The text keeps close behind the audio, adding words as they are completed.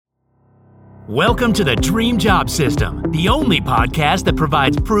Welcome to the Dream Job System, the only podcast that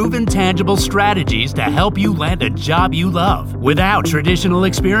provides proven, tangible strategies to help you land a job you love without traditional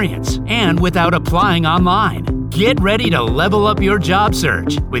experience and without applying online. Get ready to level up your job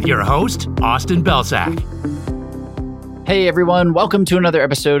search with your host, Austin Belsak. Hey everyone, welcome to another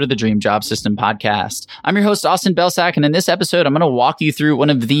episode of the Dream Job System podcast. I'm your host, Austin Belsak, and in this episode, I'm going to walk you through one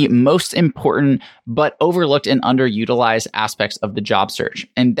of the most important but overlooked and underutilized aspects of the job search,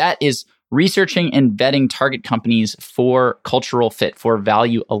 and that is researching and vetting target companies for cultural fit, for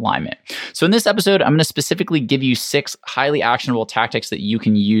value alignment. So in this episode, I'm going to specifically give you 6 highly actionable tactics that you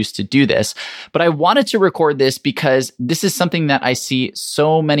can use to do this. But I wanted to record this because this is something that I see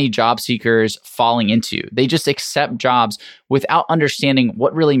so many job seekers falling into. They just accept jobs without understanding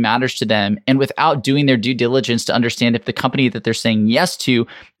what really matters to them and without doing their due diligence to understand if the company that they're saying yes to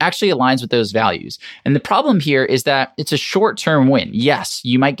actually aligns with those values. And the problem here is that it's a short-term win. Yes,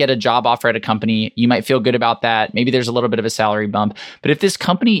 you might get a job offer at a company. You might feel good about that. Maybe there's a little bit of a salary bump. But if this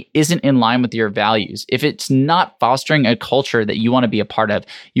company isn't in line with your values, if it's not fostering a culture that you want to be a part of,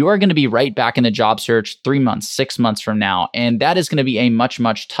 you are going to be right back in the job search 3 months, 6 months from now. And that is going to be a much,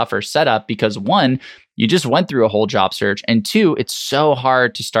 much tougher setup because 1, you just went through a whole job search, and 2, it's so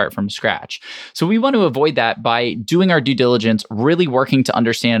hard to start from scratch. So we want to avoid that by doing our due diligence, really working to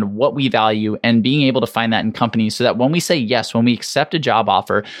understand what we value and being able to find that in companies so that when we say yes, when we accept a job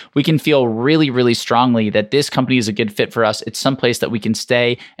offer, we can feel really, really strongly that this company is a good fit for us. It's someplace that we can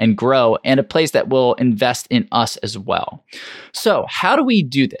stay and grow and a place that will invest in us as well. So how do we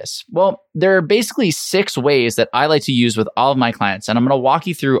do this? Well, there are basically 6 ways that I like to use with all of my clients, and I'm going to walk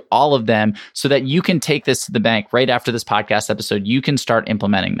you through all of them so that you can take this to the bank right after this podcast episode. You can start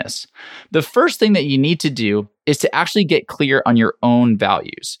implementing this. The first thing that you need to do is to actually get clear on your own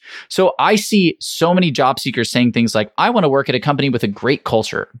values. So I see so many job seekers saying things like, I want to work at a company with a great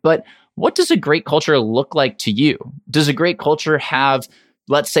culture, but what does a great culture look like to you? Does a great culture have,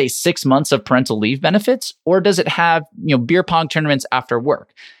 let's say, 6 months of parental leave benefits, or does it have, beer pong tournaments after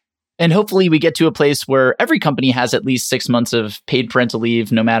work? And hopefully we get to a place where every company has at least 6 months of paid parental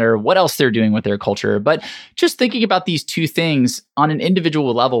leave, no matter what else they're doing with their culture. But just thinking about these 2 things on an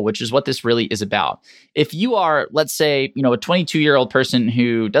individual level, which is what this really is about. If you are, let's say, a 22-year-old person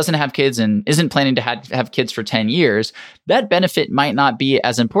who doesn't have kids and isn't planning to have kids for 10 years, that benefit might not be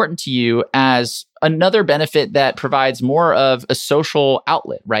as important to you as another benefit that provides more of a social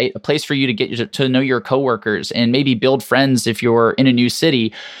outlet, right? A place for you to get to know your coworkers and maybe build friends if you're in a new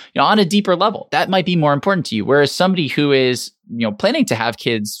city, on a deeper level. That might be more important to you. Whereas somebody who is, planning to have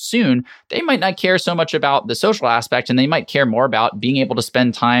kids soon, they might not care so much about the social aspect, and they might care more about being able to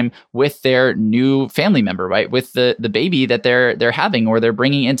spend time with their new family member, right? With the baby that they're having or they're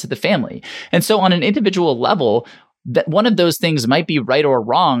bringing into the family. And so on an individual level, that one of those things might be right or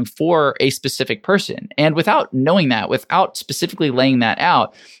wrong for a specific person. And without knowing that, without specifically laying that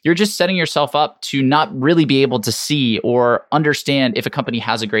out, you're just setting yourself up to not really be able to see or understand if a company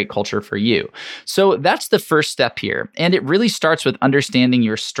has a great culture for you. So that's the first step here. And it really starts with understanding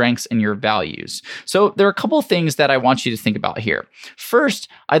your strengths and your values. So there are a couple of things that I want you to think about here. First,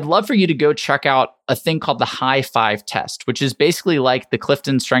 I'd love for you to go check out a thing called the High 5 test, which is basically like the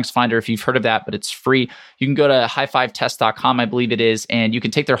Clifton Strengths Finder, if you've heard of that, but it's free. You can go to high5test.com, I believe it is, and you can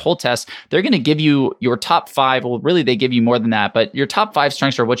take their whole test. They're going to give you your top 5. Well, really, they give you more than that, but your top 5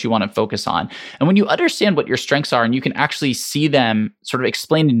 strengths are what you want to focus on. And when you understand what your strengths are and you can actually see them sort of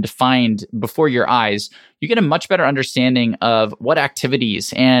explained and defined before your eyes, you get a much better understanding of what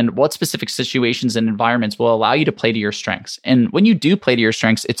activities and what specific situations and environments will allow you to play to your strengths. And when you do play to your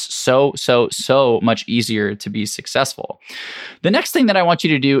strengths, it's so much easier to be successful. The next thing that I want you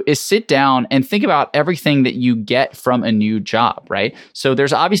to do is sit down and think about everything that you get from a new job, right? So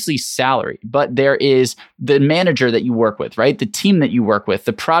there's obviously salary, but there is the manager that you work with, right? The team that you work with,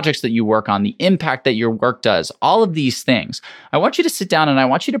 the projects that you work on, the impact that your work does, all of these things. I want you to sit down and I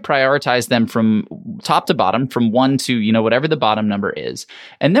want you to prioritize them from top to bottom, from 1 to, whatever the bottom number is.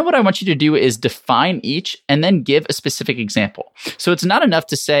 And then what I want you to do is define each and then give a specific example. So it's not enough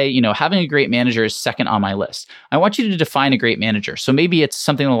to say, having a great manager is second on my list. I want you to define a great manager. So maybe it's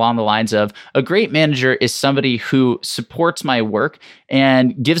something along the lines of a great manager is somebody who supports my work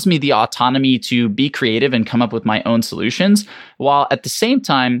and gives me the autonomy to be creative and come up with my own solutions, while at the same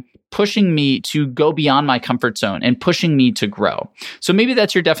time pushing me to go beyond my comfort zone and pushing me to grow. So maybe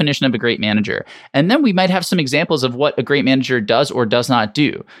that's your definition of a great manager. And then we might have some examples of what a great manager does or does not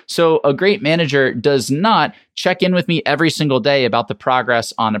do. So a great manager does not check in with me every single day about the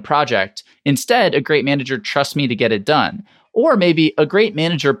progress on a project. Instead, a great manager trusts me to get it done. Or maybe a great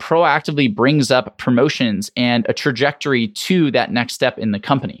manager proactively brings up promotions and a trajectory to that next step in the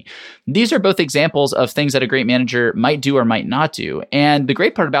company. These are both examples of things that a great manager might do or might not do. And the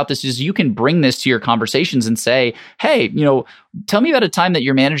great part about this is you can bring this to your conversations and say, hey, tell me about a time that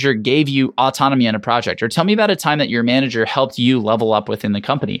your manager gave you autonomy on a project, or tell me about a time that your manager helped you level up within the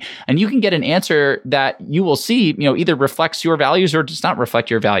company. And you can get an answer that you will see, either reflects your values or does not reflect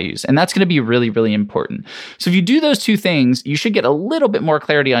your values. And that's going to be really, really important. So if you do those two things, you should get a little bit more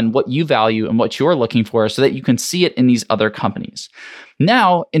clarity on what you value and what you're looking for so that you can see it in these other companies.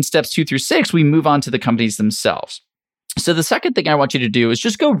 Now, in steps 2 through 6, we move on to the companies themselves. So the second thing I want you to do is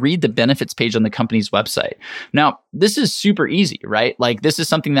just go read the benefits page on the company's website. Now, this is super easy, right? Like this is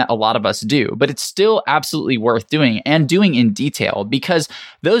something that a lot of us do, but it's still absolutely worth doing and doing in detail because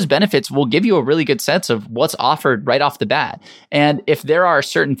those benefits will give you a really good sense of what's offered right off the bat. And if there are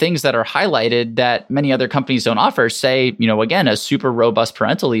certain things that are highlighted that many other companies don't offer, say, again, a super robust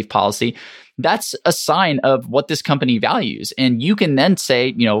parental leave policy, that's a sign of what this company values. And you can then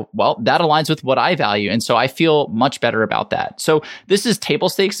say, well, that aligns with what I value. And so I feel much better about that. So this is table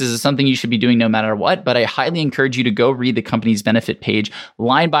stakes. This is something you should be doing no matter what. But I highly encourage you to go read the company's benefit page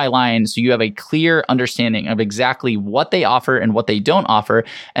line by line so you have a clear understanding of exactly what they offer and what they don't offer.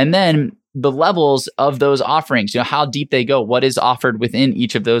 And then the levels of those offerings, how deep they go, what is offered within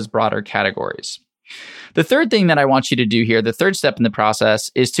each of those broader categories. The third thing that I want you to do here, the third step in the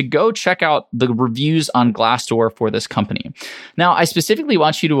process, is to go check out the reviews on Glassdoor for this company. Now, I specifically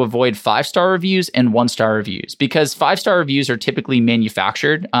want you to avoid 5-star reviews and 1-star reviews because 5-star reviews are typically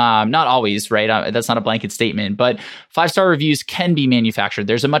manufactured. Not always, right? That's not a blanket statement, but 5-star reviews can be manufactured.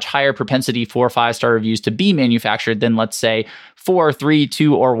 There's a much higher propensity for 5-star reviews to be manufactured than, let's say, 4, 3,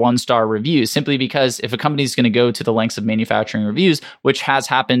 2, or 1-star reviews, simply because if a company is going to go to the lengths of manufacturing reviews, which has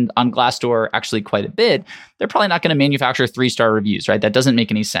happened on Glassdoor actually quite a bit, they're probably not going to manufacture 3-star reviews, right? That doesn't make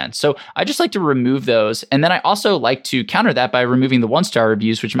any sense. So I just like to remove those. And then I also like to counter that by removing the 1-star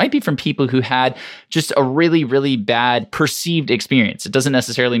reviews, which might be from people who had just a really, really bad perceived experience. It doesn't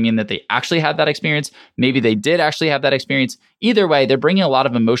necessarily mean that they actually had that experience. Maybe they did actually have that experience. Either way, they're bringing a lot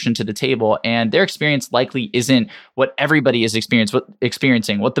of emotion to the table, and their experience likely isn't what everybody is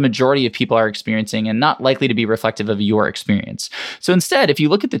experiencing, what the majority of people are experiencing, and not likely to be reflective of your experience. So instead, if you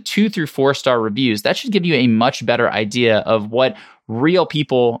look at the 2 through 4-star reviews, that should give you a much better idea of what real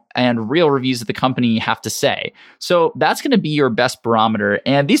people and real reviews of the company have to say. So that's going to be your best barometer.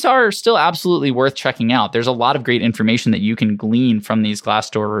 And these are still absolutely worth checking out. There's a lot of great information that you can glean from these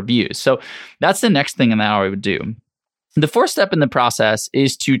Glassdoor reviews. So that's the next thing that I would do. The fourth step in the process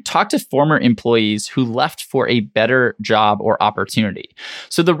is to talk to former employees who left for a better job or opportunity.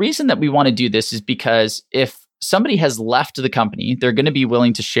 So the reason that we want to do this is because if somebody has left the company, they're going to be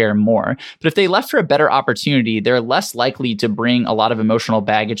willing to share more. But if they left for a better opportunity, they're less likely to bring a lot of emotional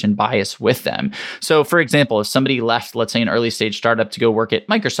baggage and bias with them. So for example, if somebody left, let's say an early stage startup to go work at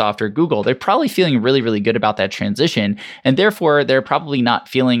Microsoft or Google, they're probably feeling really, really good about that transition. And therefore, they're probably not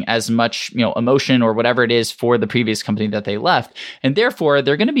feeling as much, emotion or whatever it is for the previous company that they left. And therefore,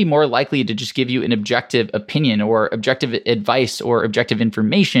 they're going to be more likely to just give you an objective opinion or objective advice or objective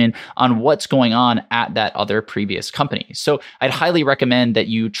information on what's going on at that other previous company. So I'd highly recommend that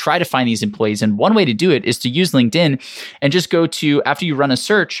you try to find these employees. And one way to do it is to use LinkedIn and just go to, after you run a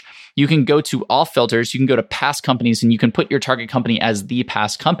search, you can go to all filters, you can go to past companies, and you can put your target company as the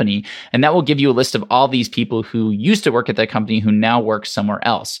past company. And that will give you a list of all these people who used to work at that company who now work somewhere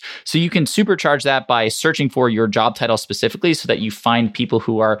else. So you can supercharge that by searching for your job title specifically so that you find people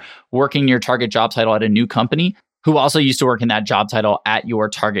who are working your target job title at a new company who also used to work in that job title at your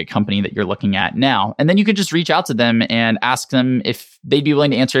target company that you're looking at now. And then you can just reach out to them and ask them if they'd be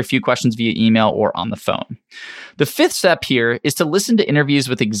willing to answer a few questions via email or on the phone. The fifth step here is to listen to interviews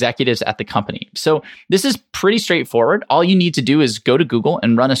with executives at the company. So this is pretty straightforward. All you need to do is go to Google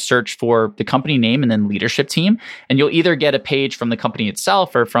and run a search for the company name and then leadership team. And you'll either get a page from the company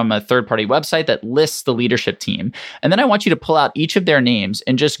itself or from a third-party website that lists the leadership team. And then I want you to pull out each of their names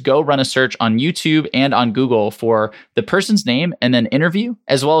and just go run a search on YouTube and on Google for the person's name and then interview,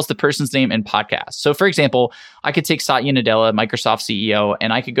 as well as the person's name and podcast. So for example, I could take Satya Nadella, Microsoft CEO,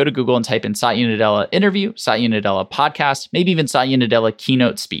 and I could go to Google and type in Satya Nadella interview, Satya Nadella podcast, maybe even Satya Nadella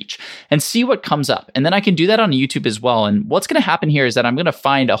keynote speech, and see what comes up. And then I can do that on YouTube as well. And what's going to happen here is that I'm going to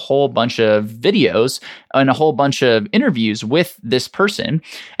find a whole bunch of videos and a whole bunch of interviews with this person,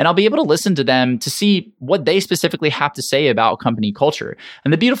 and I'll be able to listen to them to see what they specifically have to say about company culture.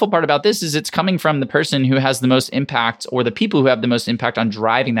 And the beautiful part about this is it's coming from the person who has the most impact, or the people who have the most impact on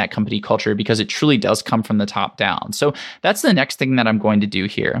driving that company culture, because it truly does come from the top down. So that's the next thing that I'm going to do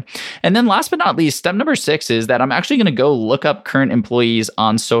here. And then last but not least, step number 6 is that, I'm actually going to go look up current employees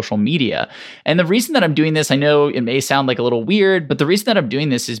on social media. And the reason that I'm doing this, I know it may sound like a little weird, but the reason that I'm doing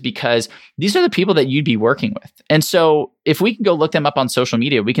this is because these are the people that you'd be working with. And so if we can go look them up on social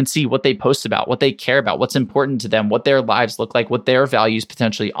media, we can see what they post about, what they care about, what's important to them, what their lives look like, what their values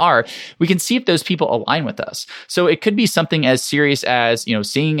potentially are. We can see if those people align with us. So it could be something as serious as,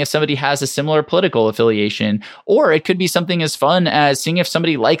 seeing if somebody has a similar political affiliation, or it could be something as fun as seeing if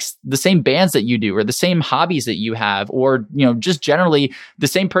somebody likes the same bands that you do, or the same hobbies that you have, or, just generally the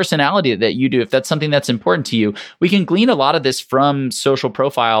same personality that you do. If that's something that's important to you, we can glean a lot of this from social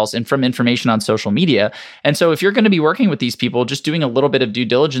profiles and from information on social media. And so if you're going to be working with these people, just doing a little bit of due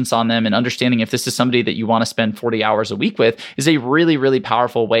diligence on them and understanding if this is somebody that you want to spend 40 hours a week with is a really, really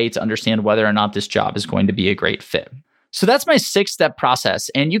powerful way to understand whether or not this job is going to be a great fit. So that's my 6-step process,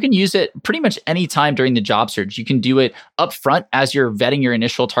 and you can use it pretty much any time during the job search. You can do it up front as you're vetting your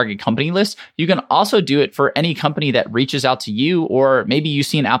initial target company list. You can also do it for any company that reaches out to you, or maybe you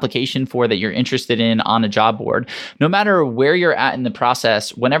see an application for that you're interested in on a job board. No matter where you're at in the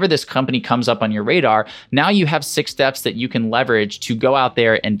process, whenever this company comes up on your radar, now you have 6 steps that you can leverage to go out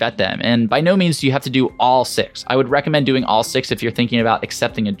there and vet them. And by no means do you have to do all 6. I would recommend doing all 6 if you're thinking about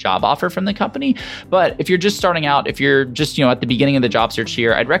accepting a job offer from the company. But if you're just starting out, if you're just, at the beginning of the job search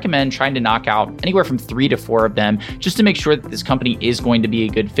here, I'd recommend trying to knock out anywhere from 3 to 4 of them, just to make sure that this company is going to be a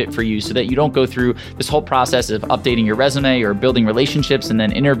good fit for you, so that you don't go through this whole process of updating your resume or building relationships and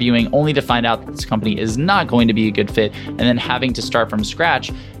then interviewing only to find out that this company is not going to be a good fit, and then having to start from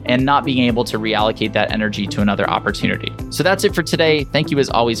scratch and not being able to reallocate that energy to another opportunity. So that's it for today. Thank you as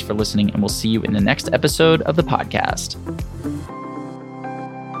always for listening, and we'll see you in the next episode of the podcast.